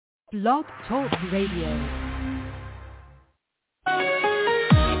Blog Talk Radio.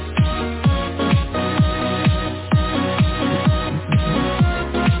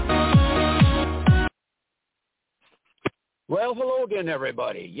 Well, hello again,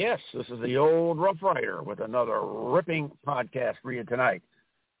 everybody. Yes, this is the old Rough Rider with another ripping podcast for you tonight.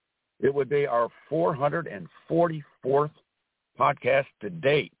 It would be our 444th podcast to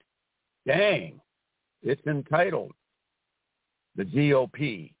date. Dang. It's entitled, "The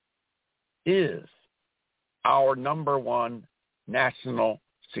GOP is our number one national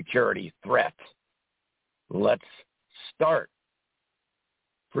security threat." Let's start.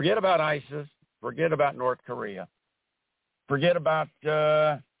 Forget about ISIS. Forget about North Korea. Forget about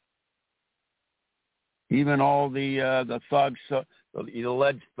even all the thugs, the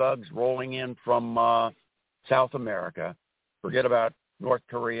alleged thugs rolling in from South America. Forget about North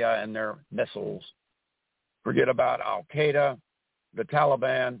Korea and their missiles. Forget about Al-Qaeda, the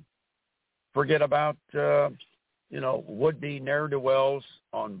Taliban. Forget about, would-be ne'er-do-wells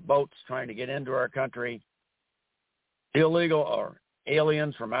on boats trying to get into our country. Illegal or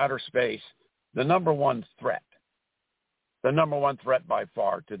aliens from outer space. The number one threat by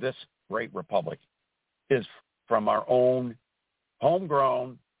far to this great republic is from our own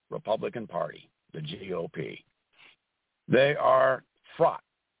homegrown Republican Party, the GOP. They are fraught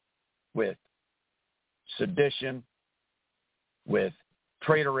with sedition, with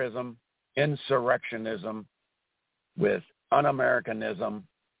traitorism, insurrectionism, with un-Americanism,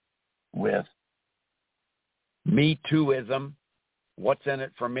 with Me Tooism, what's in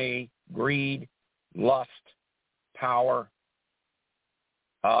it for me, greed, lust, power.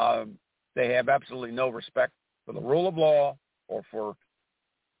 They have absolutely no respect for the rule of law or for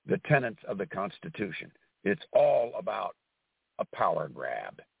the tenets of the Constitution. It's all about a power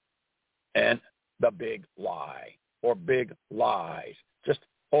grab and the big lie or big lies, just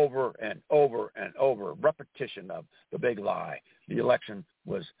over and over and over, repetition of the big lie. The election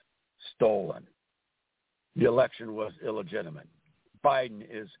was stolen. The election was illegitimate. Biden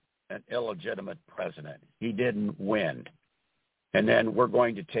is an illegitimate president. He didn't win. And then we're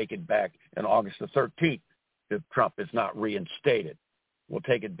going to take it back on August the 13th if Trump is not reinstated. We'll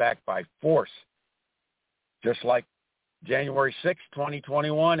take it back by force. Just like January 6,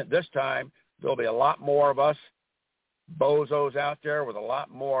 2021, at this time, there'll be a lot more of us bozos out there with a lot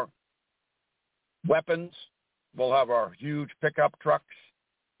more weapons. We'll have our huge pickup trucks.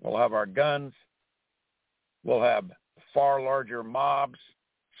 We'll have our guns. We'll have far larger mobs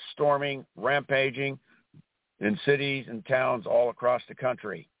storming, rampaging in cities and towns all across the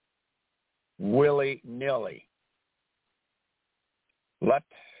country, willy-nilly.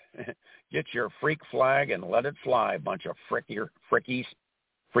 Get your freak flag and let it fly, bunch of freakers.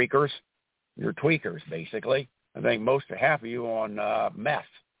 You're tweakers, basically. I think half of you on meth.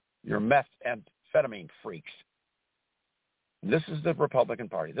 You're methamphetamine freaks. This is the Republican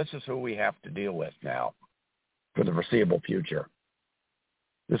Party. This is who we have to deal with now for the foreseeable future.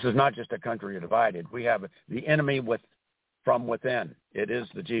 This is not just a country divided. We have the enemy from within. It is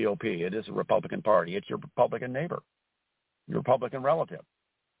the GOP. It is the Republican Party. It's your Republican neighbor, your Republican relative,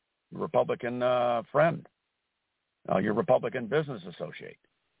 your Republican friend, your Republican business associate.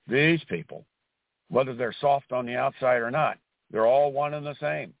 These people, whether they're soft on the outside or not, they're all one and the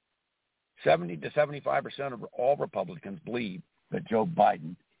same. 70 to 75% of all Republicans believe that Joe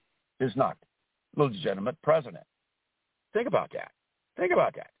Biden is not the legitimate president. Think about that. Think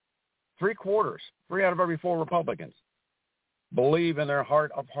about that. 3 out of every 4 Republicans believe in their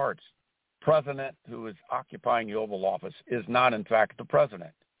heart of hearts president who is occupying the Oval Office is not, in fact, the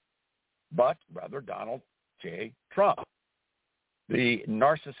president, but rather Donald J. Trump, the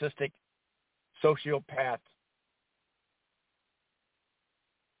narcissistic sociopath,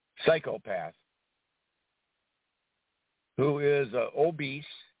 psychopath, who is obese,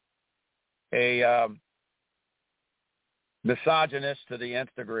 a misogynist to the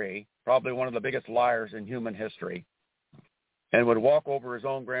nth degree, probably one of the biggest liars in human history, and would walk over his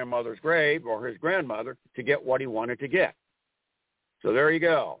own grandmother's grave or his grandmother to get what he wanted to get. So there you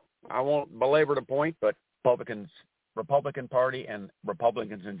go. I won't belabor the point, but Republican Party and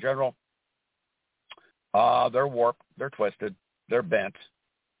Republicans in general, they're warped, they're twisted, they're bent,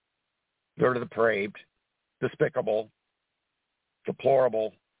 they're depraved, despicable,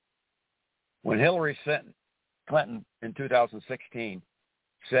 deplorable. When Hillary Clinton in 2016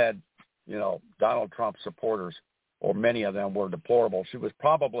 said, Donald Trump's supporters, or many of them, were deplorable, she was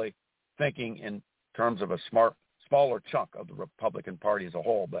probably thinking in terms of a smaller chunk of the Republican Party as a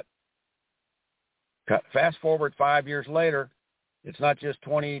whole. But fast forward 5 years later, it's not just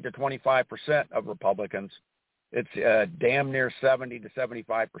 20 to 25% of Republicans it's damn near 70 to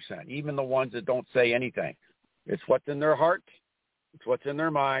 75%. Even the ones that don't say anything. It's what's in their heart. It's what's in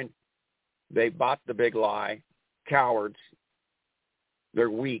their mind. They bought the big lie. Cowards. They're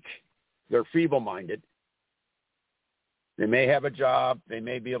weak. They're feeble-minded. They may have a job. They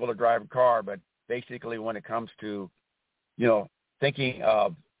may be able to drive a car, but basically when it comes to, thinking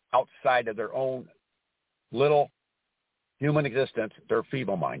of outside of their own little human existence, they're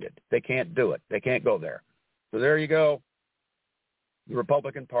feeble-minded. They can't do it. They can't go there. So there you go. The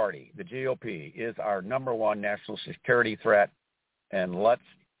Republican Party, the GOP, is our number one national security threat, and let's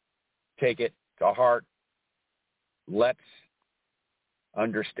take it to heart. Let's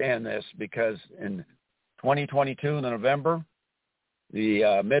understand this, because in 2022, in November, the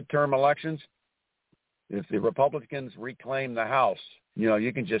midterm elections, if the Republicans reclaim the House,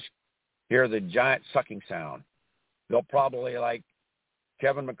 you can just hear the giant sucking sound. They'll probably, like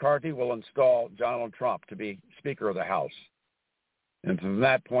Kevin McCarthy, will install Donald Trump to be Speaker of the House. And from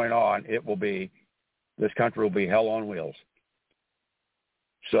that point on, this country will be hell on wheels.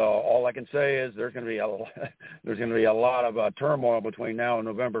 So all I can say is there's going to be a lot of turmoil between now and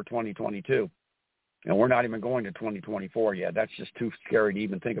November 2022. And we're not even going to 2024 yet. That's just too scary to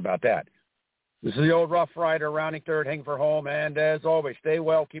even think about that. This is the old Rough Rider, rounding third, heading for home. And as always, stay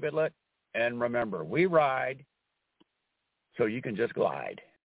well, keep it lit. And remember, we ride so you can just glide.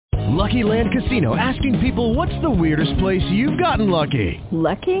 Lucky Land Casino, asking people, what's the weirdest place you've gotten lucky?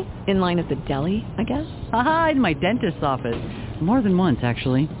 Lucky? In line at the deli, I guess? Aha, in my dentist's office. More than once,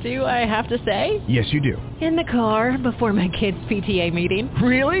 actually. Do I have to say? Yes, you do. In the car before my kids' PTA meeting.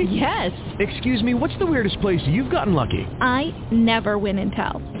 Really? Yes. Excuse me, what's the weirdest place you've gotten lucky? I never win and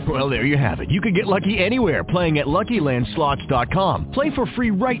tell. Well, there you have it. You can get lucky anywhere, playing at LuckyLandSlots.com. Play for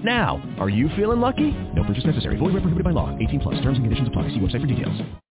free right now. Are you feeling lucky? No purchase necessary. Void where prohibited by law. 18+. Terms and conditions apply. See website for details.